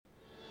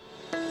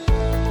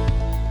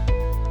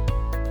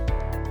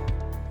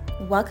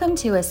Welcome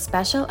to a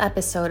special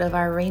episode of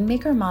our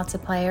Rainmaker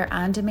Multiplier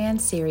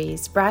On-Demand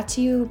series brought to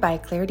you by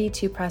Clarity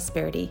to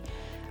Prosperity.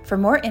 For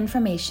more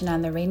information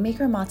on the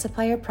Rainmaker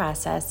Multiplier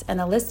process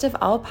and a list of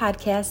all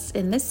podcasts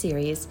in this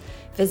series,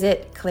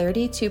 visit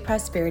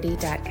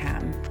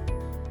claritytoprosperity.com.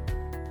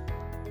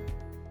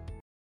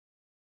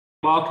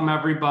 Welcome,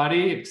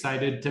 everybody.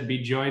 Excited to be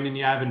joining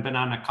you. I haven't been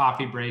on a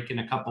coffee break in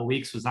a couple of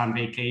weeks, was on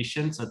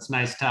vacation, so it's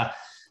nice to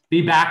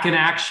be back in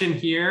action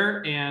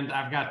here. And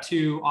I've got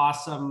two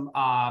awesome,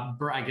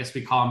 I guess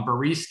we call them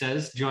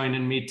baristas,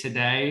 joining me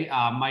today.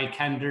 Mike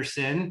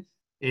Henderson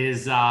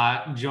is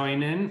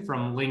joining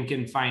from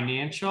Lincoln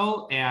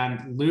Financial,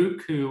 and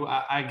Luke, who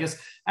I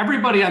guess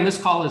everybody on this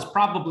call has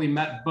probably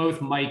met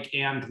both Mike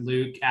and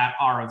Luke at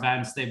our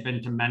events. They've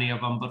been to many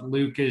of them, but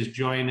Luke is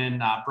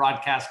joining,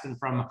 broadcasting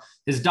from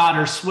his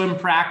daughter's swim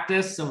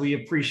practice. So we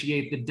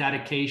appreciate the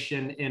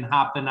dedication in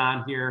hopping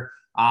on here.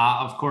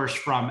 Of course,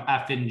 from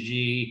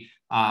F&G.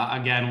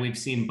 Again, we've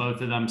seen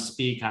both of them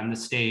speak on the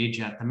stage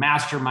at the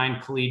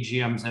Mastermind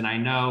Collegiums, and I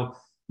know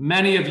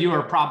many of you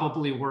are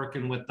probably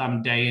working with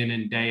them day in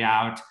and day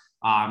out.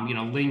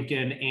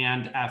 Lincoln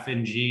and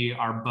F&G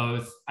are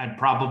both, I'd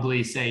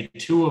probably say,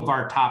 two of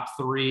our top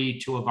three,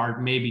 two of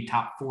our maybe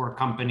top four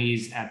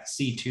companies at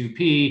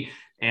C2P.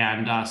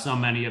 And so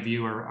many of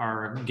you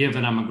are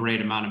giving them a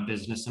great amount of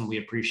business, and we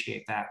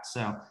appreciate that.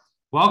 So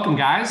welcome,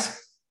 guys.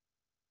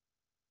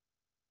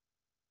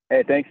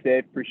 Hey, thanks,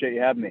 Dave. Appreciate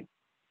you having me.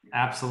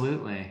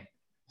 Absolutely.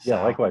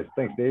 Yeah, likewise.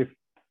 Thanks, Dave.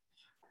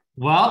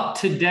 Well,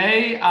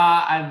 today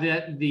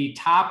the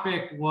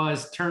topic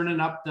was turning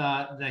up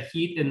the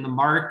heat in the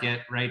market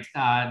right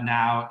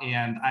now,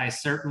 and I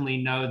certainly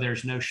know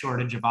there's no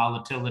shortage of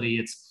volatility.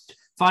 It's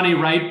funny,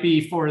 right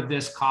before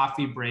this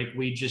coffee break,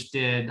 we just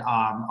did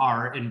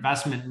our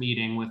investment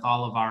meeting with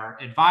all of our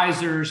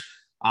advisors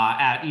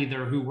at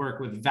either who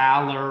work with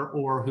Valor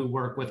or who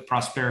work with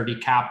Prosperity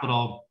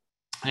Capital.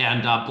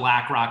 And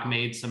BlackRock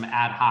made some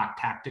ad hoc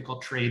tactical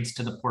trades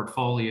to the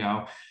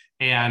portfolio.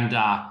 And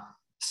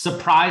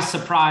surprise,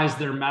 surprise,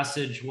 their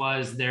message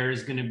was there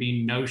is going to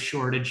be no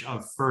shortage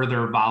of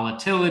further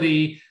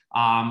volatility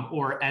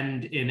or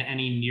end in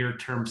any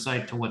near-term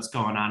sight to what's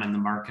going on in the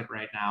market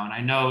right now. And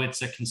I know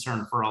it's a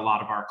concern for a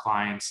lot of our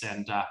clients.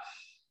 And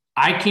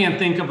I can't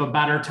think of a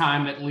better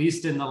time, at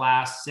least in the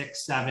last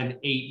 6, 7,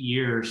 8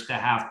 years, to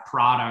have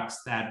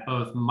products that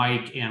both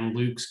Mike and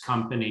Luke's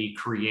company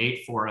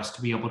create for us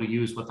to be able to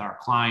use with our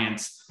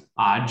clients.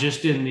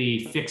 Just in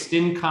the fixed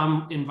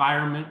income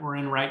environment we're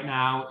in right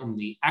now, in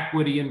the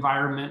equity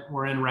environment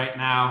we're in right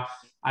now.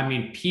 I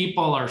mean,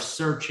 people are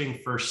searching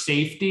for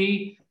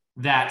safety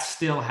that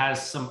still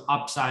has some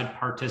upside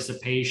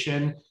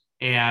participation.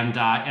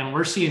 And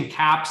we're seeing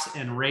caps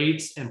and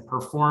rates and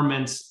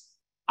performance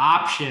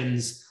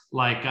options.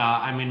 Like,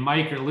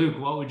 Mike or Luke,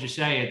 what would you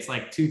say? It's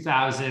like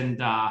 2000.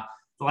 The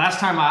last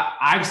time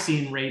I've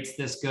seen rates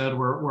this good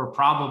were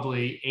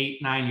probably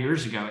 8, 9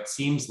 years ago, it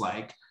seems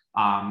like.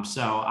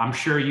 So I'm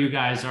sure you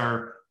guys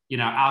are,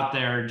 out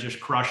there just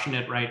crushing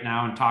it right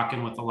now and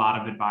talking with a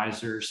lot of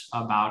advisors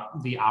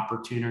about the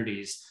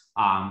opportunities.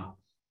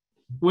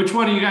 Which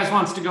one of you guys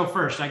wants to go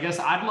first? I guess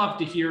I'd love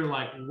to hear,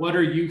 what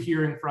are you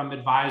hearing from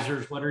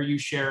advisors? What are you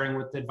sharing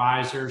with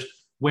advisors?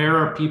 Where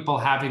are people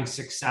having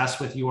success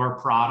with your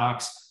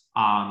products?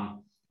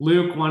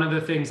 Luke, one of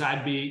the things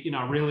I'd be,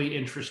 really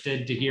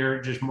interested to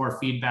hear just more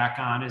feedback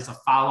on is a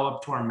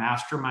follow-up to our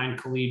Mastermind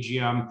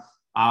Collegium,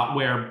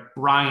 where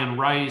Brian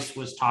Rice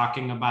was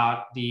talking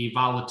about the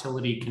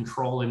volatility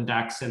control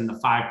index and the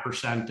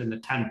 5% and the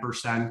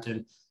 10%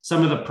 and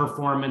some of the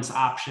performance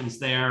options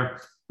there.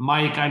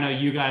 Mike, I know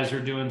you guys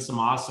are doing some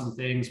awesome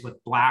things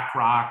with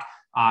BlackRock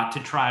to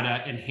try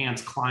to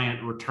enhance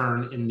client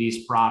return in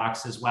these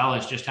products, as well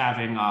as just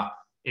having a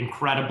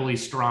incredibly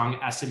strong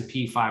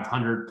S&P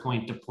 500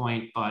 point to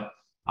point. But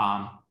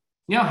how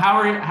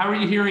are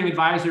you hearing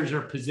advisors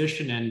are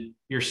positioning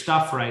your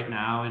stuff right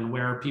now, and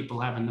where are people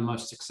having the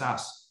most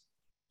success?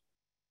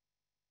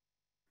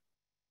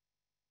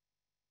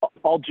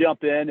 I'll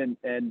jump in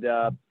and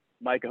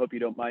Mike, I hope you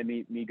don't mind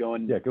me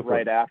going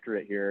right after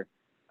it here.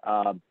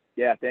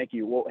 Thank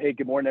you. Well, hey,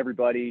 good morning,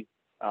 everybody.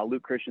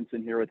 Luke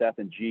Christensen here with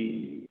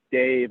F&G.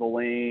 Dave,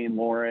 Elaine,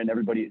 Lauren,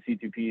 everybody at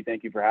C2P,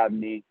 thank you for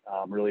having me.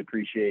 Really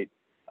appreciate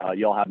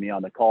y'all having me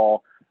on the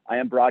call. I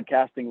am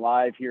broadcasting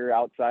live here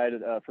outside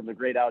from the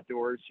great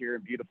outdoors here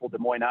in beautiful Des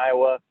Moines,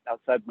 Iowa,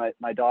 outside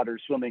my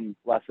daughter's swimming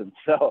lessons.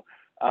 So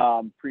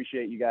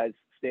appreciate you guys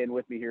staying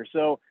with me here.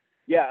 So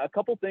a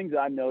couple things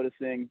I'm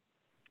noticing.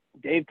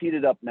 Dave teed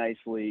it up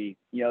nicely.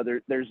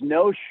 There's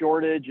no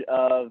shortage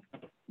of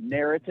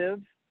narrative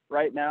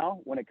right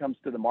now when it comes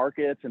to the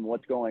markets and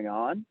what's going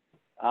on.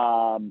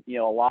 A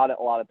lot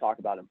of talk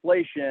about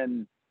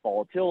inflation,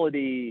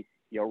 volatility,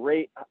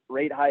 rate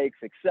hikes,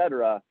 et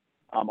cetera.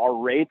 Our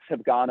rates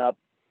have gone up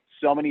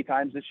so many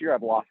times this year,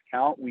 I've lost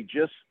count. We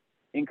just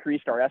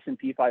increased our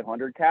S&P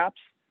 500 caps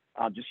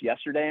just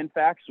yesterday, in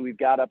fact. So we've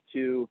got up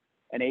to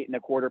an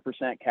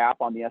 8.25% cap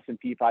on the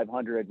S&P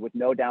 500 with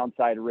no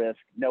downside risk,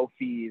 no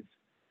fees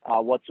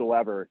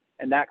whatsoever.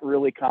 And that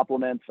really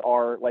complements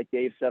our, like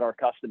Dave said, our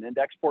custom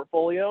index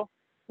portfolio.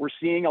 We're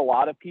seeing a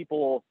lot of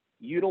people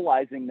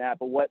utilizing that.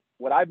 But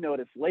what I've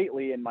noticed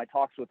lately in my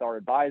talks with our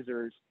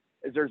advisors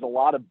is there's a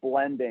lot of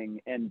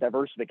blending and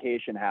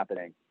diversification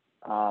happening.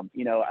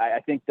 I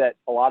think that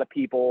a lot of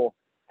people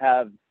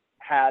have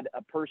had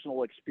a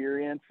personal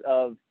experience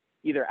of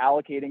either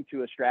allocating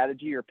to a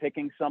strategy or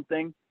picking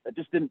something that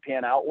just didn't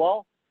pan out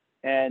well.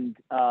 And,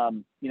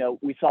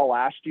 we saw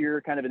last year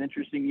kind of an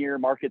interesting year.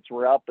 Markets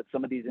were up, but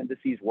some of these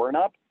indices weren't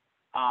up.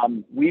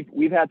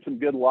 We've had some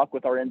good luck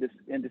with our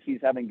indices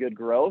having good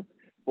growth.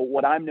 But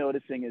what I'm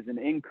noticing is an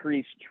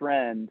increased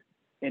trend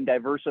in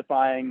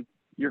diversifying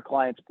your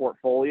clients'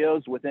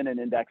 portfolios within an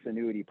index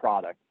annuity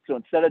product. So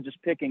instead of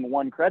just picking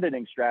one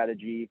crediting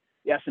strategy,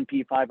 the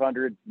S&P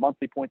 500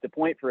 monthly point to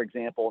point, for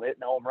example, and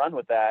hitting a home run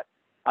with that,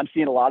 I'm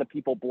seeing a lot of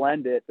people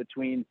blend it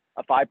between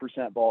a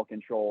 5% vol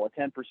control, a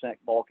 10%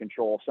 vol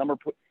control. Some are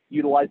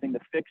utilizing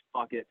the fixed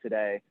bucket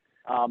today.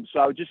 So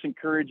I would just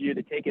encourage you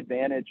to take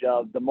advantage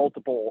of the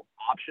multiple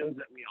options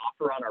that we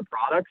offer on our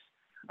products.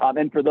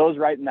 And for those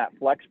writing that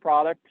flex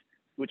product,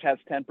 which has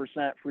 10%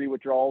 free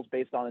withdrawals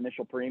based on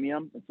initial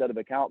premium instead of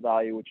account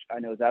value, which I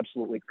know is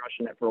absolutely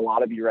crushing it for a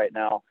lot of you right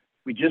now.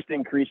 We just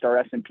increased our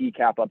S&P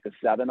cap up to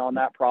 7 on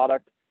that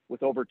product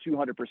with over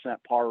 200%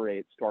 par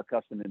rates to our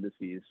custom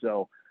indices.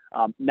 So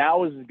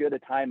now is as good a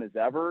time as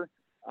ever.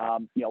 A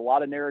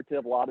lot of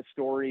narrative, a lot of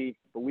story,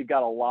 but we've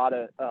got a lot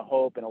of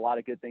hope and a lot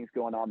of good things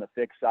going on the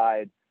fixed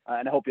side.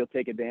 And I hope you'll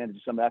take advantage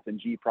of some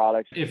F&G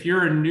products. If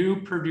you're a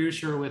new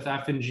producer with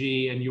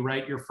F&G and you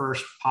write your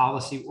first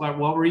policy, what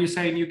were you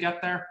saying you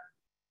get there?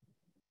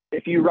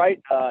 If you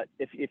write,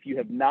 if you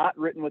have not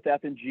written with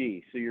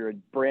F&G, so you're a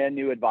brand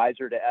new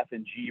advisor to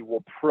F&G,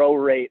 we'll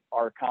prorate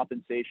our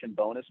compensation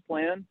bonus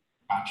plan.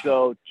 Gotcha.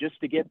 So just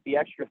to get the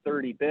extra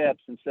 30 bips,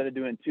 instead of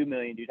doing 2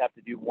 million, you'd have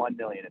to do 1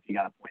 million if you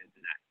got appointed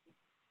today.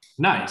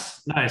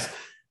 Nice.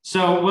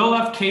 So we'll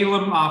have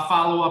Caleb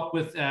follow up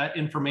with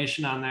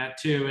information on that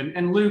too.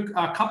 And Luke,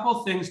 a couple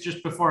of things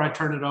just before I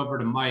turn it over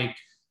to Mike.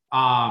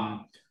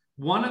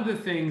 One of the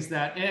things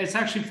that it's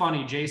actually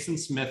funny, Jason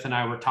Smith and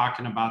I were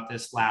talking about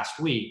this last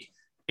week.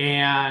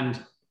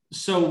 And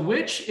so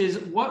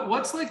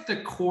what's like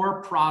the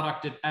core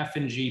product at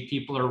F&G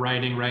people are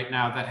writing right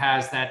now that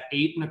has that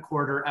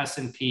 8.25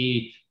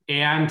 S&P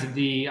and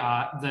the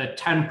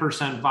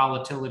 10%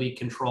 volatility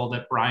control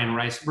that Brian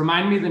Rice,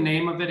 remind me the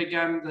name of it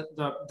again,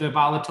 the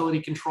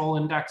volatility control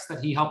index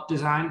that he helped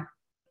design?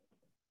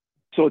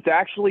 So it's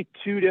actually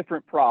two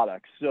different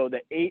products. So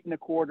the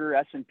 8.25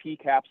 S&P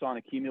caps on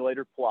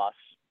Accumulator Plus.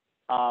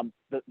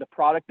 The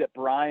product that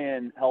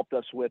Brian helped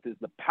us with is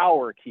the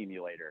Power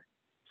Accumulator.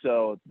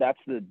 So that's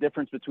the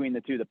difference between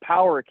the two. The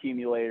Power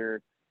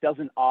Accumulator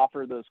doesn't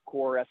offer those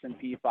core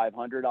S&P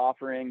 500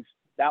 offerings.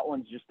 That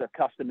one's just a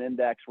custom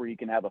index where you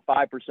can have a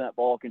 5%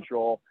 vol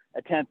control,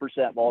 a 10%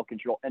 vol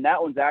control. And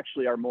that one's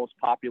actually our most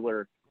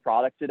popular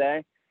product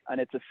today.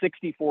 And it's a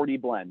 60-40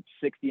 blend,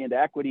 60 into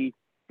equity,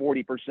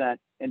 40%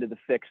 into the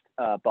fixed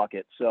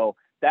bucket. So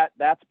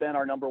that's been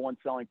our number one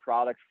selling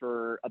product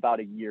for about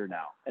a year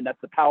now. And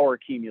that's the Power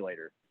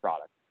Accumulator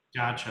product.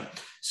 Gotcha.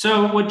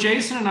 So what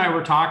Jason and I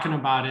were talking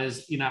about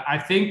is, I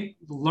think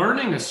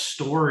learning a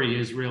story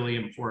is really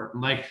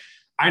important. Like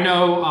I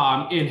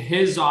know in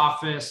his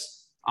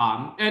office,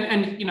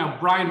 and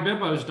Brian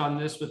Bibbo's done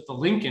this with the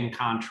Lincoln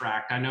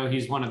contract. I know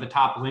he's one of the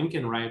top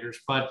Lincoln writers,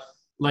 but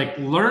like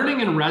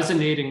learning and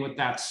resonating with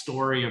that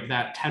story of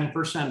that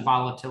 10%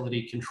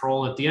 volatility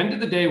control. At the end of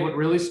the day, what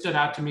really stood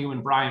out to me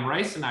when Brian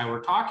Rice and I were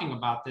talking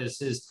about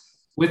this is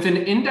with an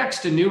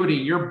indexed annuity,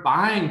 you're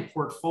buying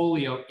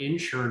portfolio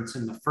insurance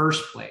in the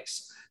first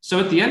place. So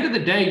at the end of the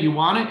day, you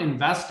want to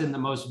invest in the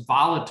most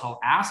volatile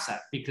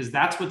asset because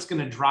that's what's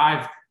going to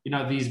drive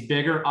these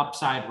bigger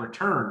upside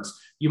returns.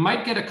 You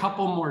might get a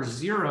couple more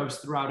zeros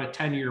throughout a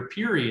 10-year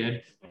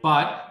period,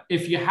 but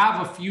if you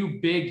have a few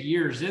big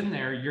years in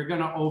there, you're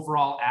going to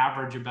overall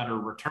average a better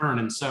return.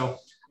 And so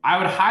I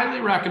would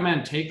highly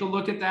recommend take a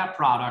look at that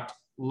product,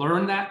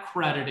 learn that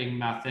crediting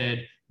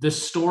method, the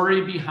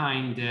story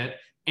behind it,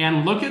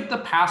 and look at the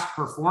past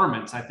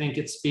performance. I think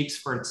it speaks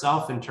for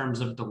itself in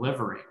terms of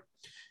delivery.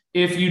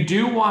 If you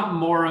do want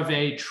more of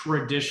a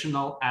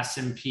traditional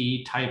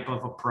S&P type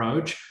of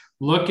approach,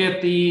 look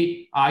at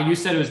you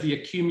said it was the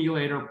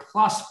Accumulator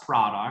Plus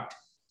product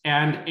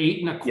and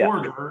 8.25.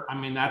 Yeah. I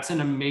mean, that's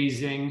an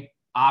amazing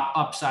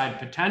upside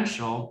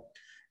potential.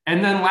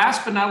 And then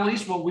last but not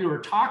least, what we were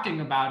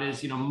talking about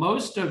is,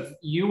 most of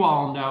you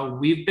all know,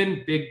 we've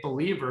been big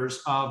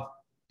believers of,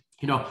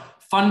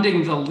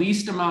 funding the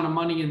least amount of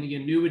money in the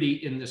annuity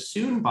in the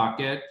soon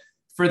bucket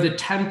for the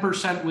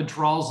 10%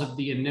 withdrawals of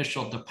the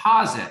initial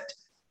deposit.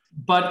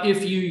 But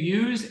if you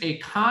use a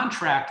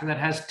contract that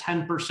has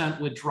 10%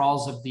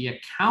 withdrawals of the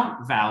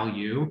account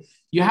value,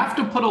 you have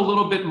to put a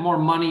little bit more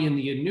money in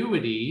the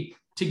annuity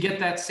to get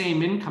that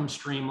same income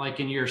stream, like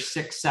in year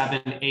 6,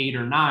 7, 8,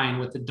 or 9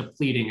 with the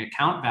depleting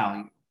account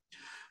value.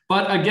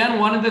 But again,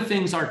 one of the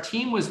things our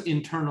team was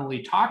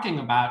internally talking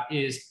about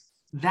is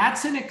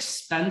that's an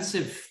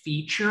expensive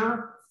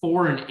feature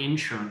for an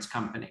insurance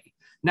company.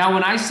 Now,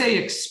 when I say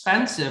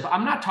expensive,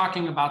 I'm not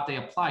talking about they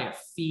apply a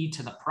fee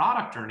to the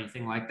product or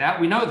anything like that.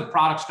 We know the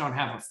products don't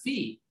have a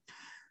fee.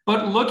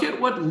 But look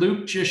at what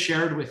Luke just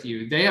shared with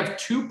you. They have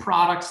two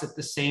products at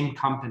the same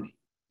company.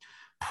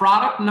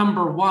 Product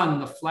number one,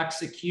 the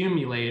Flex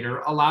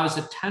Accumulator, allows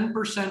a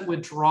 10%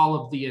 withdrawal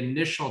of the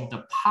initial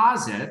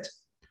deposit,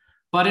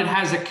 but it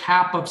has a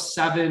cap of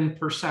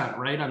 7%,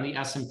 right, on the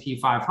S&P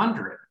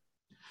 500.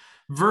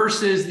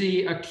 Versus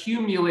the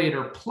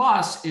Accumulator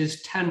Plus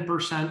is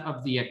 10%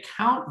 of the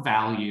account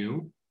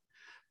value,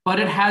 but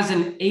it has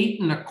an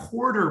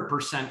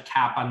 8.25%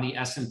 cap on the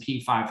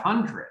S&P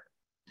 500.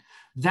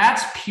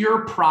 That's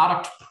pure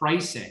product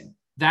pricing.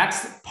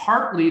 That's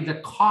partly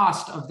the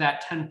cost of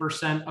that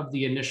 10% of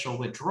the initial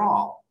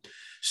withdrawal.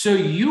 So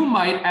you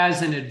might,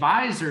 as an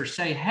advisor,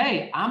 say,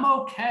 hey, I'm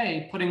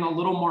okay putting a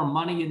little more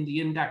money in the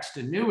indexed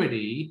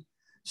annuity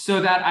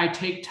so that I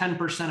take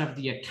 10% of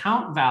the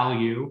account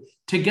value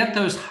to get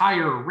those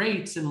higher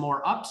rates and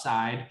more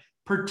upside,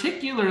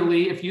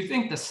 particularly if you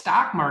think the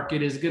stock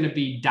market is going to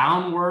be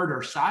downward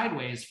or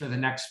sideways for the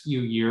next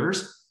few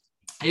years.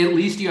 At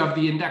least you have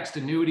the indexed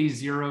annuity,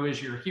 zero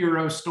is your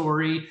hero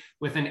story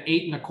with an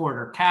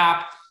 8.25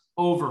 cap,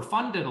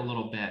 overfunded a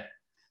little bit.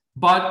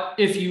 But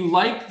if you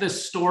like the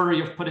story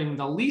of putting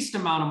the least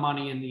amount of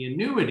money in the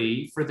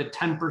annuity for the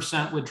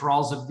 10%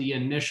 withdrawals of the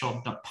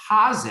initial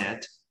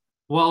deposit,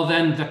 well,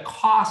 then the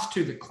cost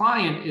to the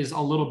client is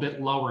a little bit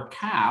lower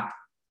cap,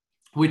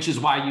 which is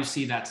why you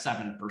see that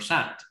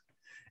 7%.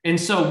 And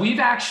so we've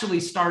actually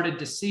started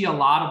to see a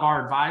lot of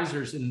our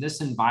advisors in this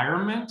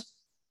environment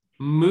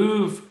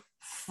move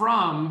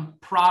from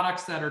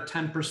products that are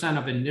 10%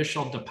 of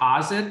initial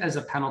deposit as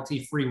a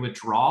penalty-free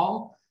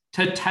withdrawal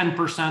to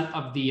 10%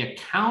 of the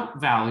account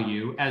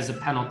value as a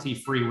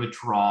penalty-free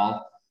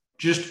withdrawal,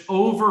 just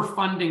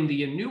overfunding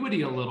the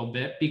annuity a little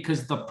bit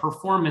because the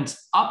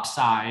performance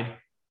upside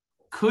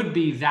could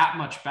be that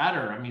much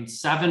better. I mean,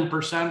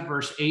 7%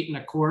 versus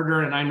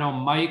 8.25. And I know,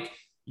 Mike,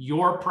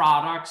 your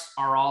products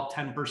are all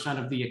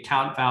 10% of the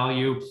account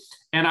value.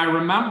 And I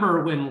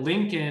remember when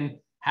Lincoln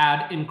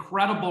had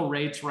incredible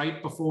rates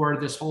right before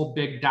this whole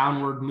big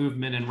downward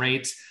movement in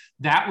rates.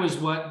 That was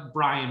what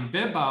Brian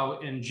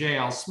Bibbo and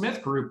JL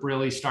Smith Group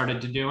really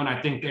started to do. And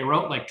I think they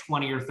wrote like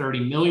 20 or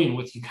 30 million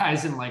with you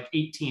guys in like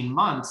 18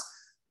 months.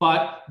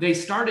 But they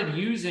started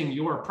using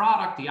your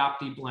product, the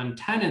OptiBlend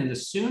 10 in the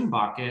soon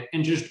bucket,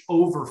 and just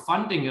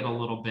overfunding it a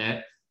little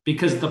bit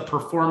because the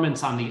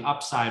performance on the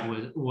upside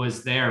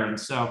was there. And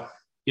so,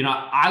 you know,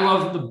 I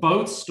love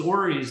both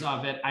stories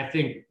of it. I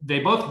think they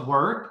both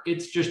work.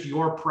 It's just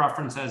your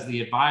preference as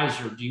the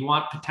advisor. Do you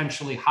want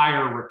potentially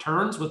higher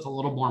returns with a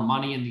little more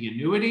money in the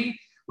annuity,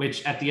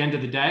 which at the end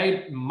of the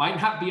day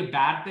might not be a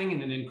bad thing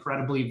in an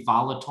incredibly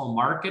volatile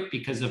market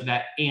because of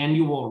that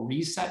annual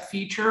reset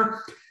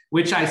feature,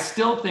 which I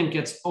still think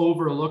gets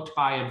overlooked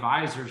by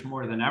advisors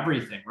more than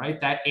everything, right?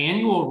 That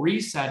annual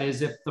reset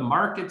is if the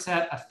market's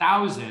at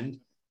 1,000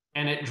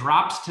 and it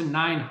drops to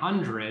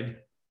 900,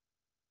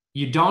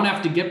 you don't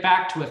have to get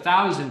back to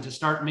 1,000 to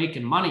start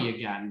making money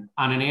again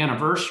on an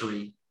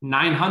anniversary.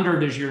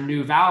 900 is your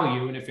new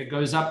value. And if it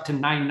goes up to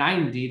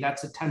 990,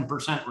 that's a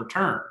 10%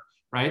 return,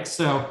 right?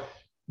 So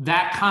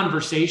that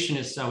conversation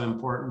is so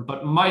important.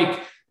 But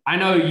Mike, I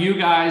know you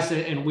guys,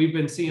 and we've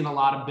been seeing a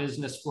lot of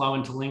business flow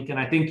into Lincoln.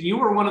 I think you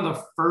were one of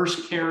the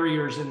first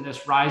carriers in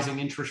this rising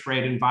interest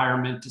rate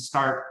environment to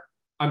start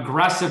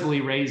aggressively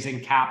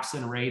raising caps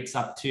and rates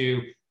up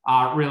to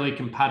really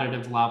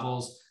competitive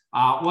levels.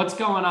 What's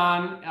going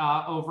on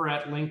over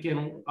at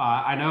Lincoln?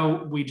 I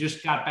know we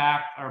just got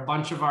back, or a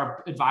bunch of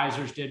our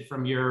advisors did,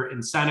 from your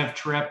incentive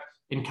trip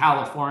in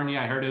California.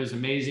 I heard it was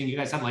amazing. You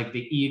guys had like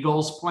the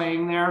Eagles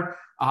playing there,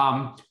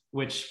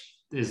 which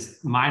is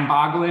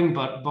mind-boggling.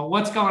 But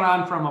what's going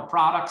on from a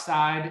product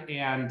side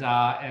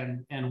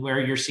and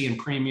where you're seeing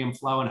premium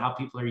flow and how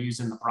people are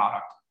using the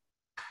product?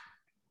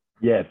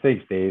 Yeah,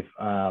 thanks, Dave.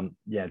 To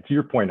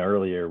your point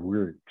earlier,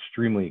 we're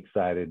extremely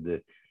excited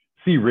to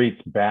see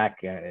rates back.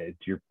 To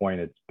your point,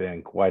 it's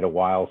been quite a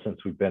while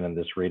since we've been in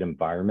this rate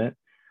environment.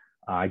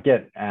 I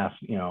get asked,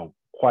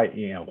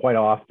 quite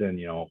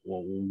often,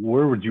 well,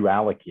 where would you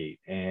allocate?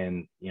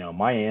 And,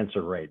 my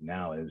answer right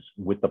now is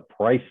with the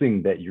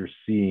pricing that you're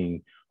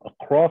seeing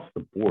across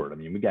the board. I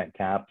mean, we got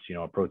caps,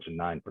 approaching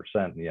 9%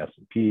 in the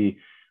S&P,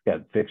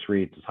 got fixed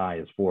rates as high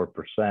as 4%,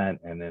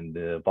 and then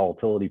the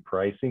volatility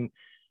pricing.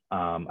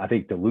 I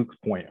think to Luke's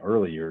point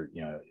earlier,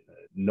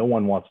 no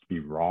one wants to be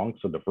wrong.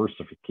 So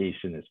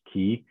diversification is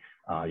key.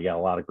 You got a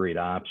lot of great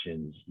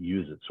options,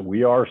 use it. So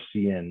we are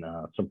seeing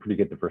some pretty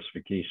good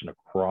diversification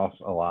across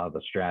a lot of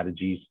the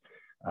strategies,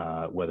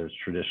 whether it's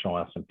traditional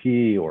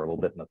S&P or a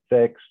little bit in the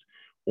fixed,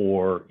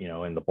 or,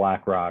 in the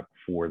BlackRock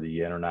for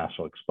the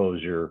international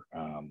exposure.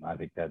 I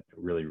think that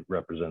really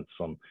represents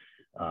some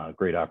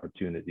great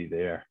opportunity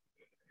there.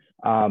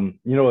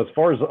 As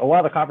far as a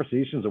lot of the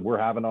conversations that we're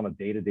having on a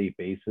day-to-day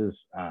basis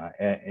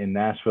in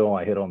Nashville,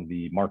 I hit on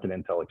the Market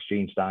Intel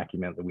Exchange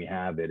document that we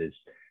have. It is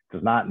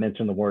does not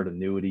mention the word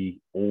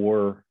annuity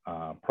or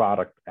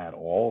product at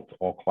all. It's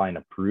all client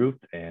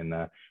approved. And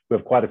we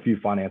have quite a few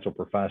financial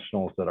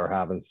professionals that are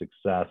having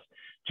success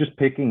just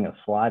picking a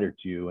slide or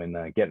two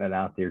and getting it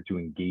out there to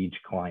engage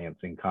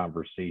clients in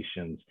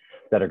conversations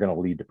that are going to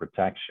lead to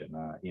protection.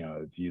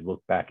 If you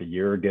look back a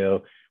year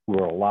ago, we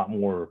were a lot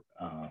more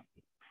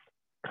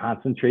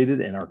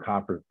concentrated in our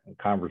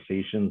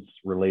conversations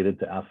related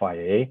to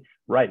FIA.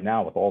 Right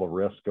now, with all the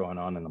risks going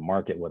on in the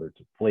market, whether it's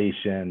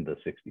inflation, the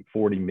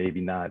 60-40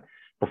 maybe not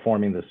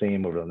performing the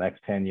same over the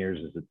next 10 years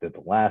as it did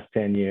the last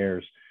 10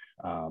 years,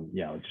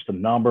 just a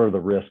number of the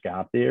risk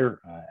out there,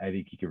 I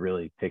think you could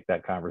really take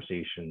that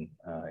conversation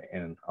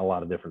in a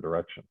lot of different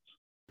directions.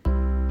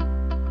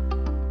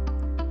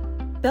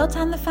 Built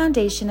on the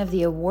foundation of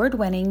the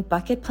award-winning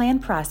bucket plan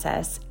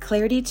process,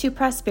 Clarity to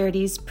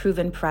Prosperity's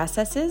proven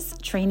processes,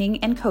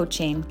 training, and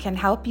coaching can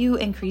help you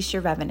increase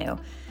your revenue.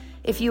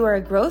 If you are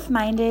a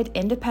growth-minded,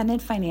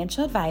 independent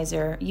financial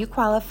advisor, you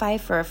qualify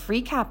for a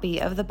free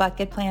copy of the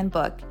Bucket Plan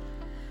book.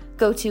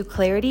 Go to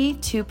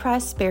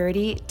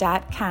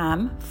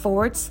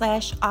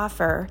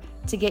claritytoprosperity.com/offer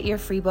to get your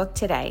free book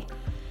today.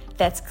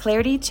 That's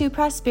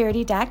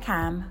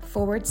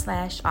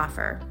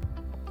claritytoprosperity.com/offer.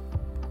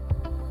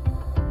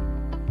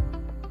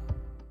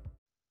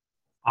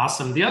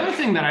 Awesome. The other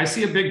thing that I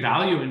see a big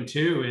value in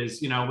too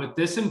is, with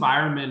this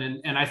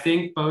environment, and I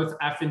think both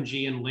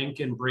F&G and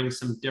Lincoln bring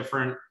some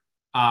different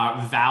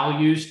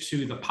values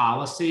to the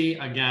policy.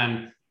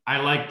 Again, I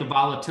like the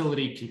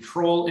volatility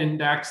control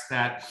index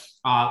that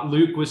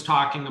Luke was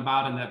talking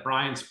about and that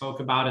Brian spoke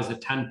about as a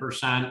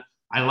 10%.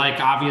 I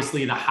like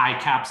obviously the high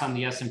caps on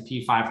the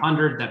S&P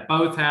 500 that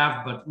both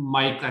have, but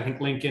Mike, I think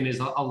Lincoln is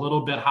a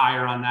little bit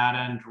higher on that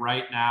end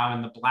right now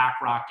in the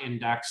BlackRock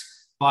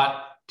index.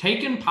 But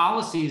taking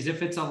policies,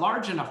 if it's a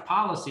large enough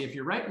policy, if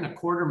you're writing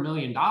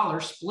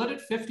 $250,000, split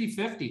it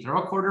 50-50,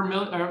 throw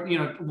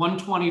 $250,000,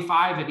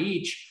 125 at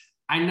each.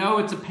 I know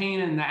it's a pain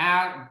in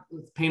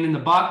the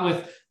butt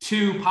with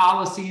 2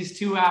 policies,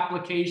 2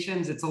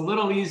 applications. It's a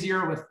little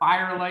easier with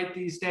Firelight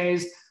these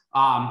days.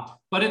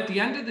 But at the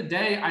end of the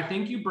day, I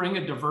think you bring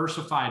a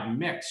diversified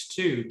mix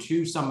too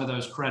to some of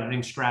those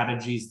crediting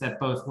strategies that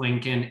both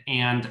Lincoln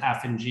and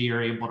F&G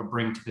are able to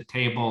bring to the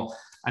table.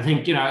 I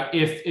think,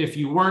 if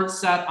you weren't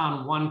set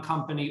on one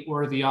company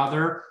or the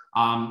other,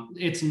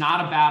 it's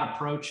not a bad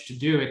approach to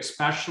do,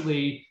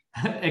 especially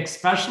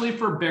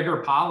for bigger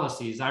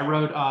policies. I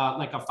wrote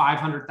like a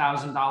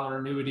 $500,000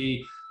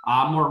 annuity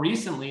more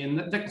recently,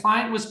 and the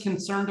client was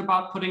concerned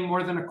about putting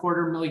more than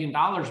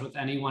 $250,000 with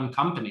any one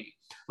company.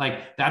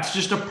 Like, that's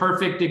just a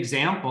perfect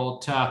example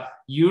to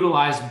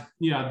utilize,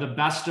 the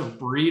best of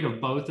breed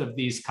of both of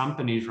these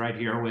companies right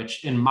here,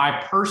 which in my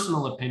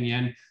personal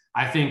opinion,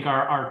 I think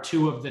are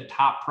 2 of the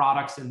top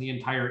products in the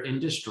entire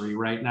industry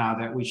right now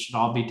that we should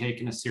all be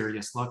taking a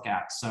serious look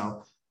at.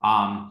 So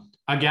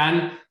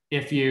again,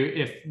 if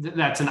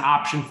that's an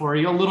option for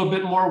you, a little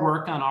bit more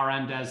work on our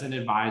end as an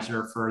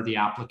advisor for the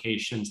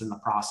applications and the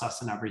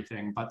process and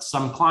everything, but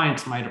some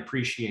clients might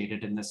appreciate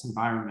it in this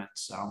environment.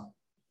 So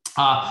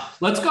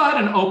let's go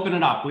ahead and open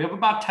it up. We have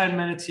about 10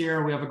 minutes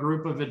here. We have a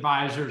group of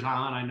advisors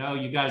on. I know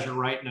you guys are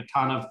writing a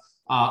ton of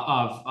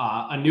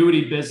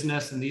annuity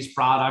business and these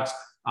products.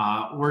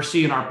 We're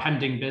seeing our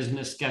pending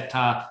business get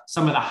to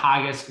some of the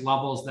highest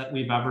levels that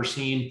we've ever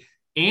seen.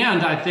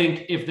 And I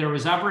think if there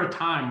was ever a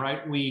time,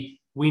 right,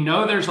 we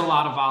know there's a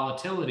lot of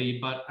volatility,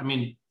 but I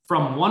mean,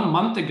 from 1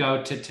 month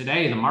ago to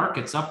today, the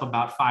market's up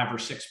about 5 or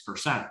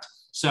 6%.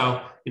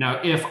 So,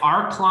 if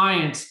our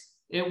clients,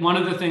 one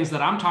of the things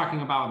that I'm talking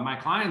about with my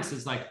clients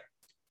is like,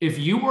 if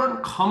you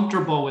weren't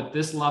comfortable with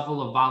this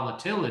level of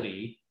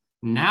volatility,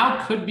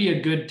 now could be a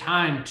good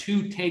time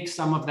to take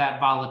some of that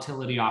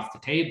volatility off the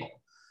table.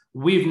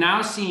 We've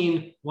now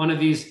seen one of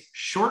these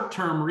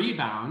short-term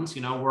rebounds.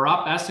 We're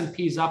up,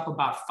 S&P's up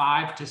about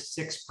 5 to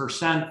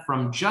 6%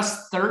 from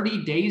just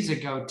 30 days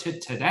ago to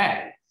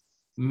today.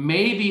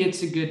 Maybe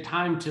it's a good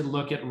time to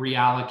look at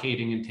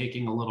reallocating and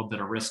taking a little bit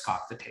of risk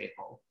off the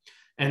table.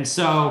 And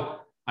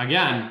so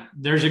again,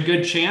 there's a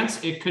good chance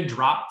it could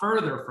drop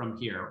further from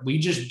here. We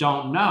just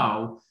don't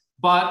know.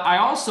 But I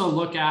also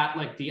look at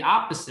like the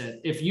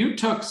opposite. If you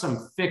took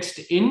some fixed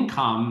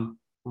income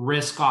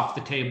risk off the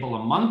table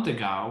a month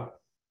ago,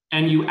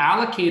 and you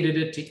allocated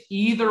it to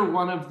either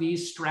one of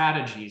these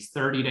strategies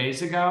 30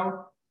 days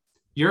ago,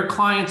 your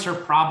clients are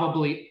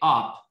probably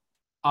up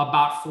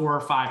about 4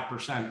 or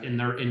 5% in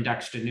their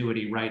indexed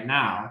annuity right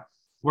now.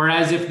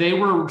 Whereas if they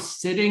were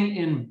sitting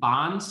in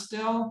bonds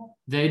still,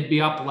 they'd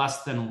be up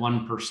less than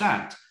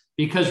 1%.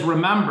 Because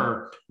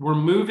remember, we're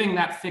moving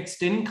that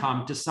fixed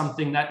income to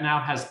something that now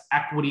has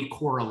equity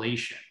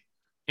correlation.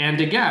 And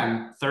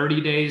again,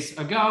 30 days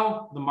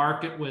ago, the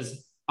market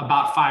was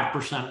about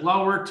 5%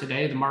 lower.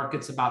 Today, the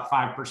market's about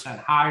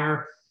 5%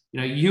 higher.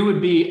 You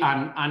would be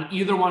on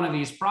either one of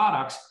these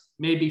products,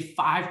 maybe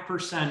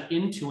 5%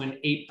 into an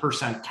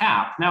 8%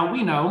 cap. Now,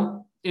 we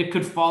know it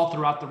could fall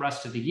throughout the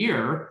rest of the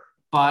year,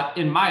 but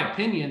in my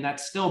opinion,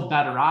 that's still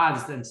better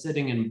odds than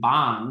sitting in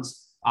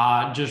bonds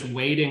just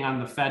waiting on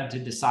the Fed to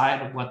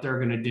decide what they're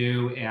going to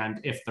do. And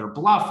if they're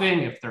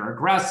bluffing, if they're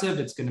aggressive,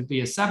 it's going to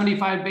be a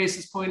 75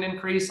 basis point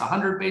increase,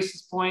 100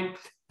 basis point.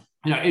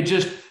 It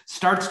just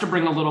starts to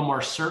bring a little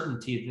more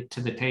certainty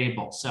to the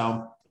table.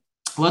 So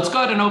let's go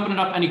ahead and open it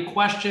up. Any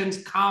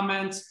questions,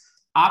 comments,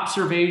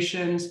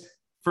 observations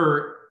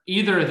for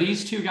either of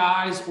these two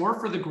guys or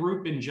for the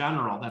group in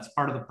general? That's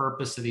part of the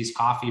purpose of these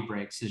coffee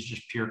breaks, is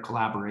just pure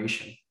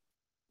collaboration.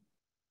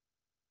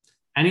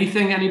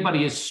 Anything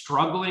anybody is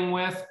struggling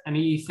with,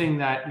 anything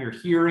that you're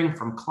hearing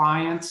from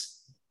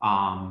clients?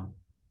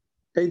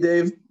 Hey,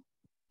 Dave.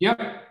 Yep.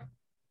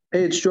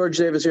 Hey, it's George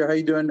Davis here. How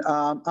you doing?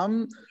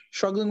 I'm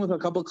struggling with a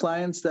couple of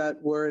clients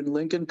that were in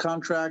Lincoln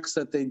contracts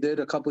that they did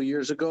a couple of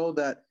years ago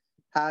that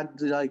had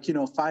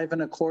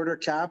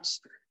 5.25 caps.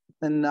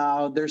 And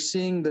now they're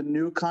seeing the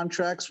new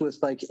contracts with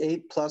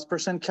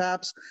 8+%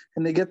 caps,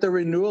 and they get the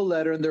renewal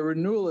letter, and the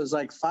renewal is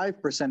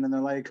 5%. And they're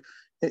like,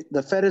 hey,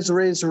 the Fed has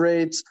raised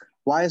rates.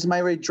 Why is my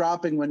rate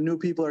dropping when new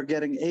people are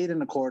getting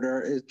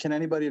 8.25? Can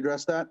anybody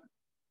address that?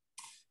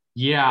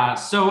 Yeah,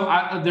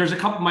 so there's a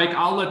couple, Mike,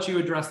 I'll let you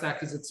address that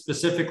because it's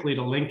specifically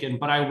to Lincoln,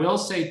 but I will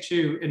say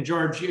too, and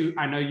George,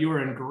 I know you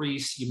were in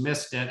Greece, you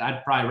missed it.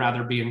 I'd probably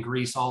rather be in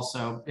Greece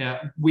also.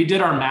 We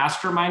did our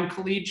mastermind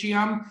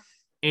collegium,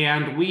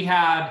 and we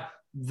had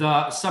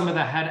some of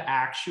the head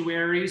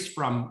actuaries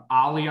from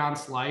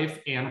Allianz Life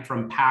and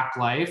from Pac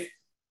Life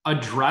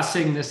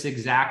addressing this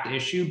exact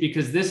issue,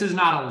 because this is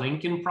not a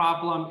Lincoln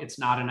problem. It's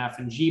not an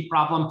F&G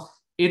problem.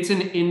 It's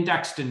an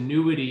indexed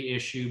annuity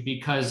issue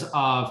because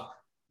of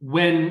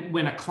when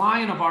a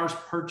client of ours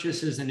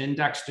purchases an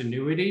indexed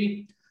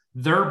annuity,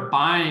 they're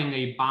buying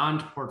a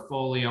bond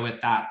portfolio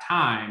at that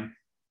time,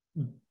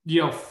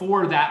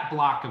 for that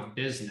block of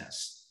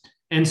business.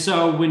 And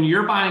so when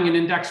you're buying an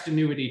indexed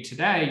annuity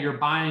today, you're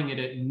buying it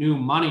at new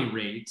money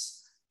rates.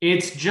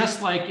 It's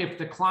just like if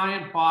the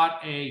client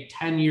bought a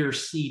 10-year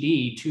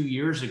CD 2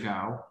 years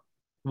ago,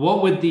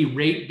 what would the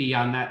rate be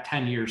on that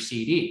 10-year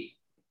CD?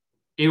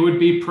 It would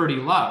be pretty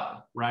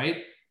low,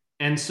 right?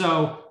 And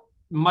so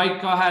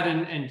Mike, go ahead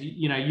and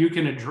you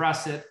can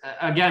address it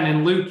again.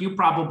 And Luke, you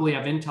probably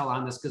have intel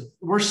on this because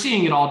we're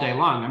seeing it all day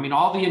long. I mean,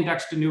 all the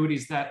indexed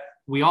annuities that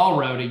we all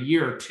wrote a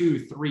year,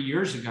 2, 3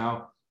 years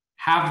ago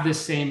have this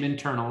same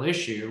internal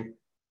issue.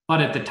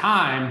 But at the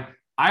time,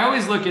 I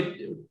always look at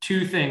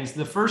two things.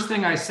 The first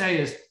thing I say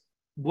is,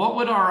 what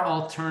would our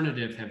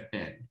alternative have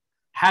been?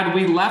 Had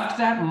we left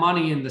that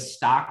money in the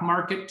stock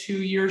market 2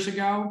 years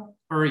ago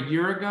or a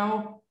year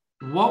ago,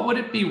 what would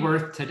it be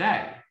worth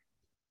today?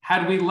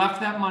 Had we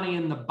left that money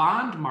in the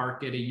bond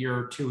market a year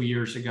or 2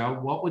 years ago,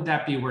 what would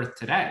that be worth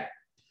today?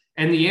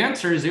 And the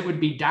answer is it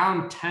would be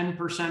down 10%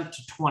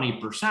 to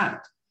 20%.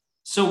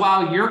 So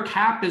while your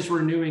cap is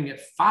renewing at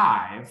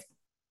 5,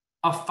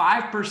 a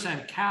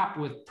 5% cap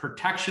with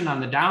protection on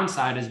the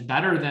downside is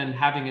better than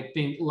having it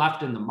being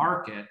left in the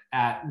market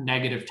at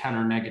 -10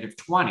 or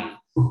 -20.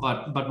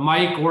 But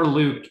Mike or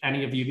Luke,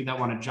 any of you that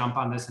want to jump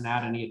on this and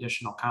add any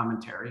additional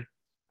commentary?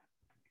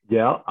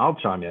 Yeah, I'll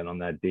chime in on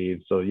that,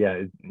 Dave. So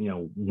yeah,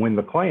 when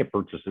the client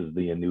purchases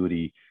the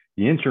annuity,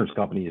 the insurance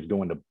company is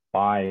going to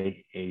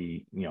buy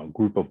a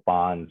group of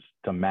bonds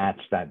to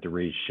match that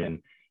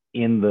duration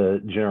in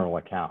the general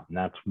account, and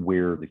that's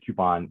where the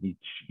coupon each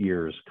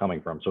year is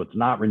coming from. So it's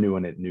not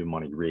renewing at new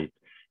money rates.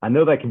 I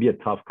know that can be a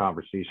tough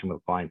conversation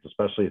with clients,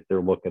 especially if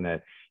they're looking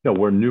at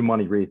where new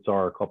money rates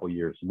are a couple of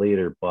years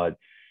later. But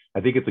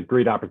I think it's a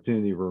great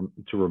opportunity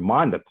to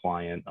remind the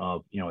client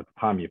of at the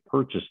time you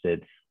purchased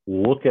it,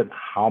 look at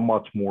how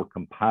much more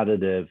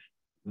competitive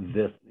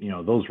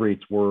those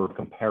rates were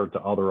compared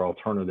to other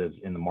alternatives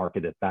in the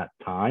market at that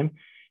time.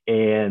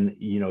 And,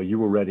 you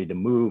were ready to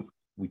move.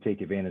 We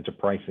take advantage of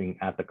pricing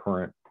at the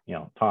current,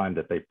 time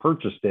that they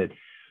purchased it.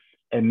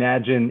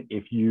 Imagine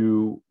if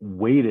you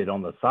waited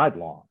on the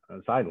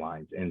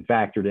sidelines and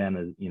factored in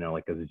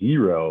a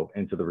 0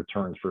 into the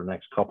returns for the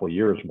next couple of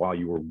years while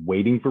you were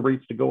waiting for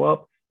rates to go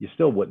up, you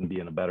still wouldn't be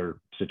in a better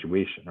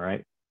situation,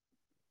 right?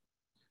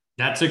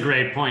 That's a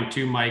great point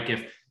too, Mike.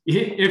 If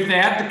they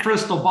had the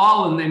crystal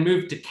ball and they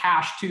moved to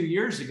cash 2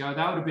 years ago,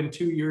 that would have been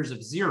 2 years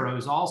of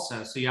zeros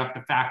also. So you have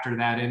to factor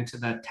that into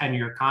the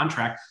 10-year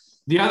contract.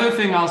 The other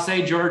thing I'll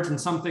say, George, and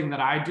something that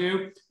I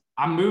do,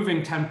 I'm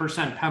moving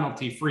 10%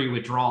 penalty-free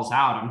withdrawals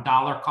out. I'm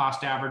dollar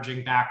cost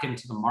averaging back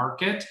into the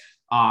market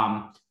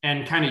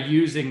and kind of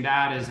using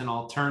that as an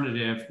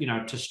alternative,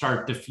 to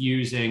start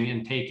diffusing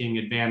and taking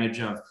advantage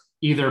of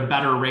either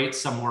better rates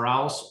somewhere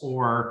else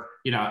or,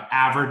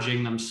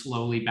 averaging them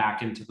slowly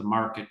back into the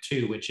market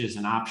too, which is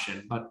an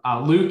option. But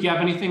Luke, you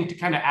have anything to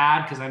kind of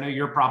add? Because I know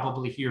you're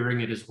probably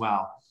hearing it as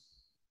well.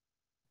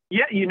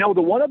 Yeah,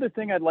 the one other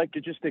thing I'd like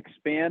to just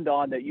expand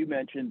on that you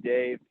mentioned,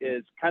 Dave,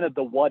 is kind of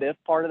the what if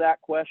part of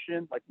that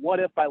question. Like, what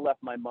if I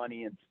left my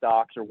money in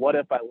stocks, or what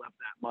if I left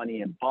that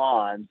money in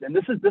bonds? And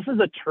this is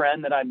a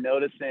trend that I'm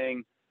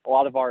noticing a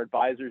lot of our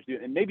advisors do,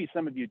 and maybe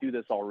some of you do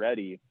this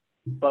already.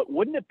 But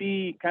wouldn't it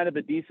be kind of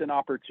a decent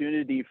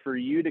opportunity for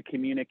you to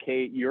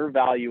communicate your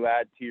value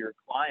add to your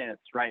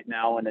clients right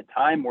now in a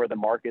time where the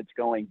market's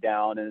going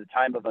down, in a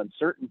time of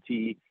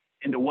uncertainty,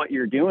 into what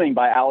you're doing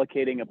by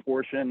allocating a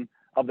portion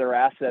of their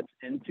assets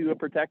into a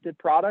protected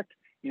product.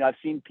 I've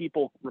seen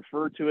people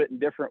refer to it in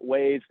different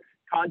ways.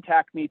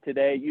 Contact me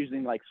today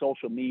using like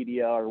social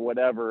media or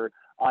whatever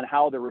on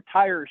how the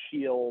Retire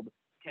Shield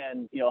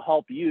can,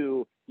 help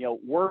you.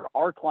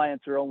 Our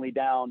clients are only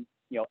down,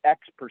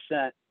 X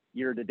percent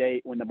year to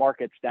date when the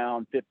market's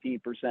down 15%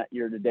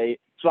 year to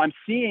date. So I'm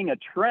seeing a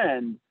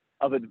trend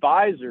of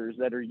advisors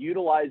that are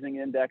utilizing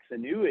index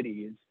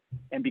annuities.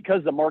 And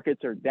because the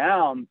markets are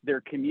down,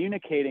 they're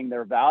communicating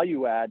their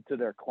value add to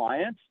their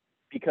clients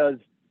because,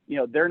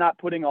 they're not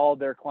putting all of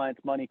their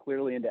clients' money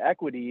clearly into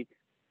equity.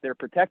 They're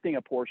protecting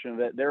a portion of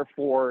it.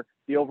 Therefore,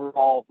 the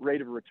overall rate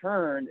of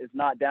return is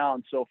not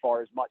down so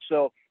far as much.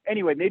 So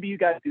anyway, maybe you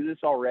guys do this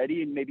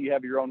already and maybe you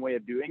have your own way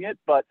of doing it.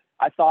 But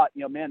I thought,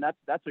 man,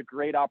 that's a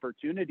great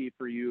opportunity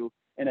for you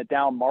in a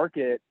down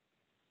market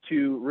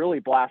to really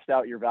blast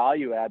out your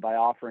value add by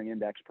offering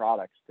index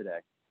products today.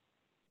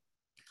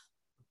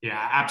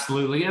 Yeah,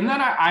 absolutely. And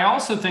then I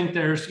also think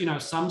there's,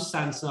 some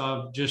sense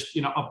of just,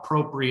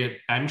 appropriate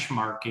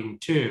benchmarking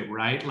too,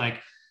 right?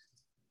 Like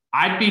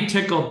I'd be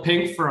tickled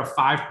pink for a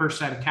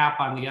 5%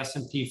 cap on the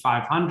S&P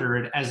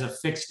 500 as a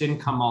fixed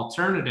income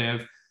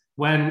alternative.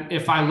 When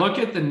if I look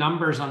at the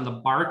numbers on the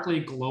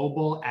Barclays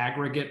Global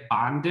Aggregate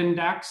Bond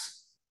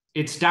Index,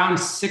 it's down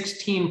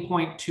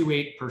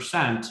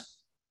 16.28%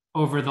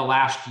 over the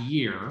last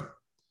year.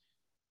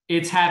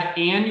 It's had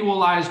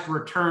annualized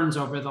returns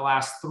over the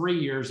last 3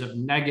 years of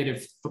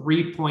negative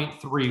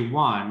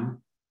 3.31.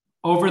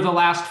 Over the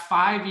last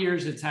 5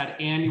 years, it's had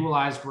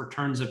annualized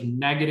returns of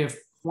negative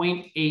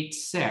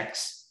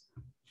 0.86.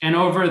 And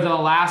over the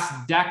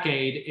last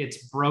decade,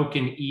 it's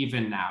broken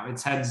even now.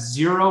 It's had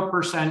 0%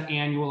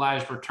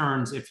 annualized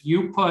returns. If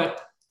you put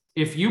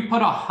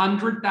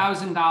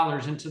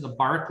 $100,000 into the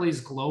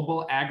Barclays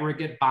Global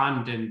Aggregate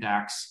Bond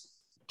Index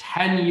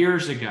 10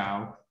 years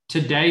ago,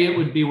 today it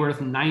would be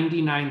worth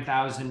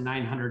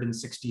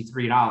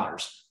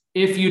 $99,963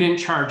 if you didn't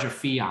charge a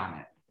fee on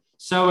it.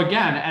 So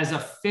again, as a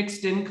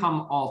fixed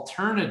income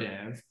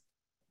alternative,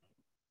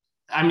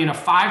 a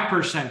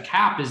 5%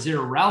 cap is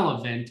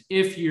irrelevant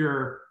if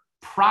you're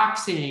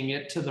proxying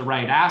it to the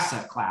right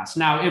asset class.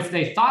 Now, if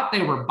they thought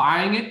they were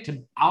buying it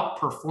to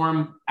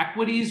outperform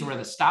equities or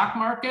the stock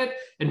market,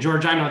 and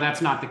George, I know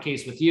that's not the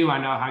case with you. I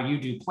know how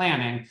you do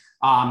planning.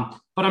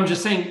 But I'm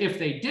just saying if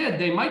they did,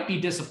 they might be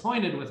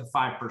disappointed with a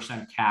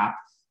 5% cap.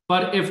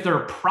 But if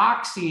they're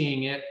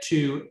proxying it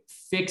to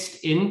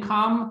fixed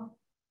income,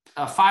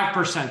 a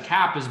 5%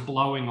 cap is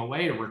blowing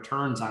away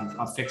returns on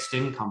a fixed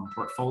income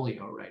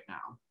portfolio right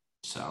now.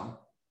 So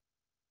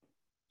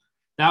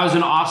that was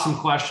an awesome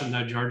question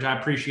though, George. I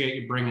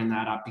appreciate you bringing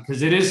that up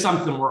because it is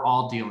something we're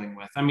all dealing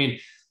with.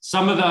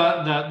 Some of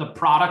the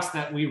products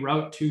that we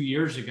wrote 2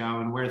 years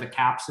ago and where the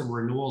caps and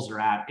renewals are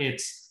at,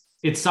 it's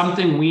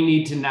something we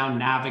need to now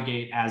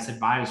navigate as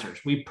advisors.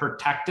 We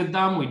protected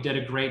them. We did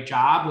a great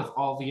job with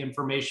all the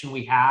information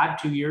we had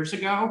 2 years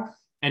ago.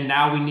 And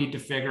now we need to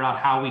figure out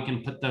how we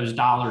can put those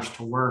dollars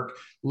to work,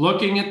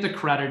 looking at the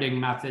crediting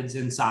methods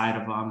inside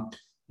of them.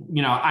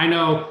 I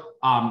know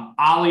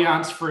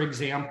Allianz, for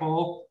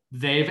example,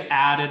 they've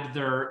added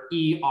their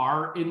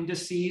ER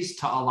indices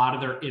to a lot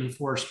of their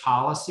in-force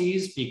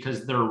policies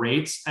because their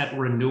rates at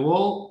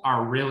renewal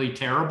are really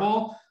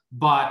terrible.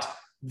 But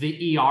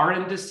the ER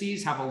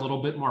indices have a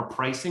little bit more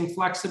pricing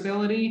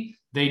flexibility.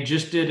 They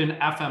just did an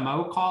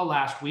FMO call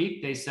last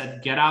week. They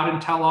said, get out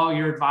and tell all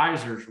your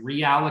advisors,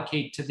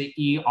 reallocate to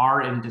the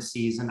ER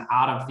indices and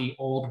out of the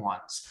old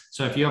ones.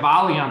 So if you have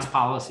Allianz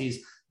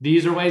policies,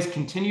 these are ways,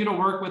 continue to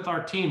work with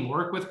our team,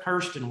 work with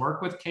Kirsten,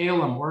 work with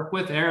Caleb, work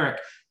with Eric.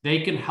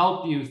 They can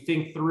help you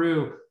think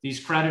through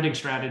these crediting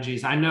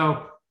strategies. I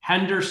know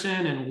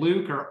Henderson and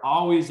Luke are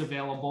always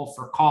available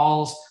for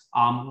calls.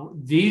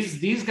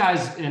 These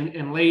guys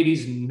and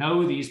ladies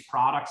know these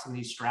products and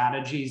these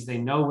strategies. They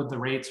know what the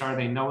rates are.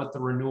 They know what the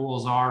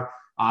renewals are.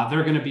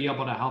 They're going to be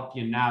able to help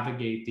you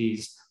navigate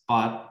these.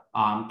 But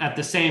at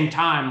the same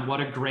time,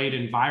 what a great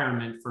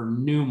environment for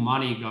new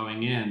money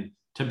going in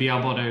to be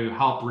able to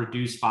help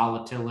reduce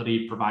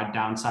volatility, provide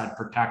downside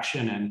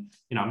protection, and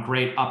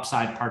great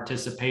upside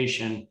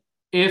participation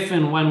if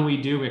and when we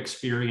do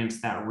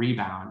experience that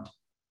rebound.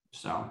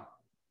 So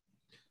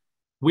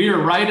we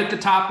are right at the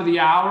top of the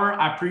hour.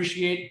 I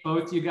appreciate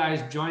both you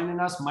guys joining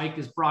us. Mike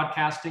is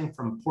broadcasting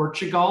from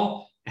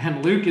Portugal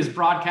and Luke is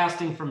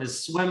broadcasting from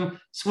his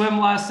swim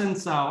lesson.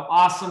 So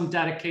awesome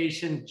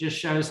dedication. Just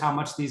shows how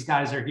much these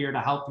guys are here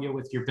to help you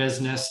with your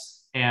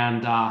business.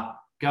 And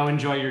go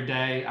enjoy your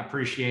day. I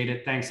appreciate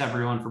it. Thanks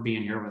everyone for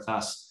being here with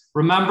us.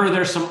 Remember,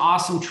 there's some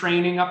awesome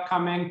training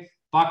upcoming.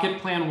 Bucket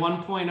Plan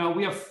 1.0.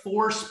 We have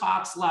 4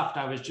 spots left,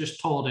 I was just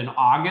told, in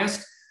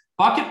August.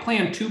 Bucket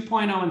Plan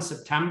 2.0 in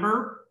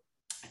September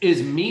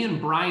is me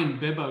and Brian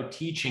Bibbo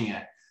teaching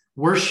it.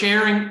 We're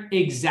sharing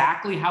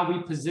exactly how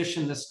we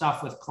position this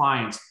stuff with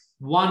clients,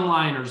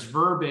 one-liners,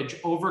 verbiage,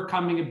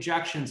 overcoming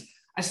objections.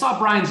 I saw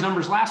Brian's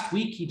numbers last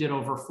week. He did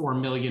over $4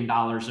 million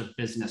of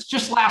business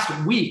just last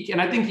week.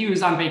 And I think he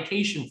was on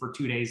vacation for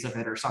 2 days of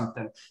it or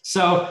something.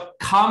 So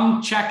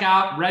come check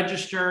out,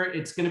 register.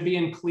 It's going to be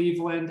in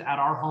Cleveland at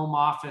our home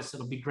office.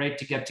 It'll be great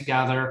to get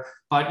together,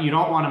 but you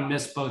don't want to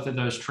miss both of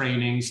those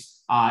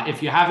trainings.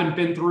 If you haven't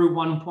been through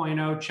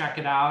 1.0, check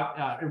it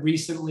out.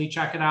 Recently,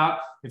 check it out.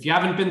 If you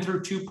haven't been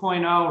through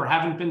 2.0 or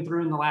haven't been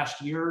through in the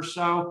last year or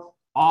so,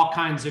 all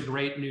kinds of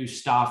great new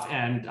stuff,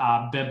 and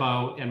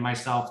Bibbo and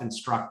myself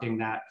instructing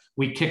that.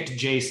 We kicked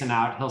Jason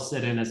out. He'll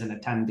sit in as an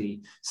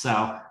attendee.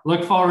 So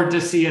look forward to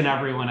seeing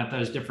everyone at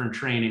those different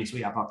trainings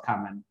we have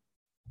upcoming.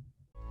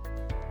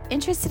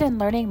 Interested in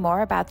learning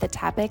more about the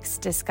topics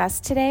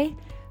discussed today?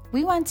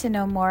 We want to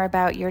know more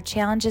about your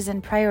challenges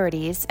and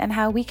priorities and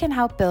how we can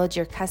help build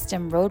your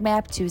custom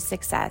roadmap to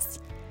success.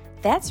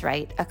 That's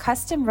right, a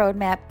custom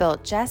roadmap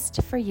built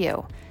just for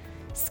you.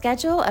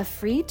 Schedule a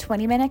free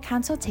 20-minute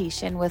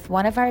consultation with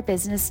one of our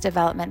business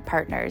development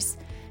partners.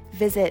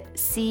 Visit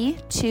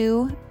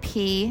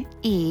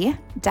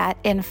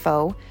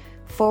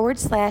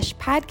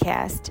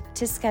c2pe.info/podcast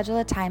to schedule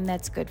a time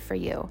that's good for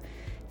you.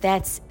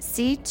 That's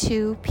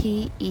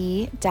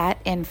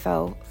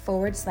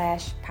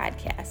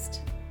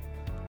c2pe.info/podcast.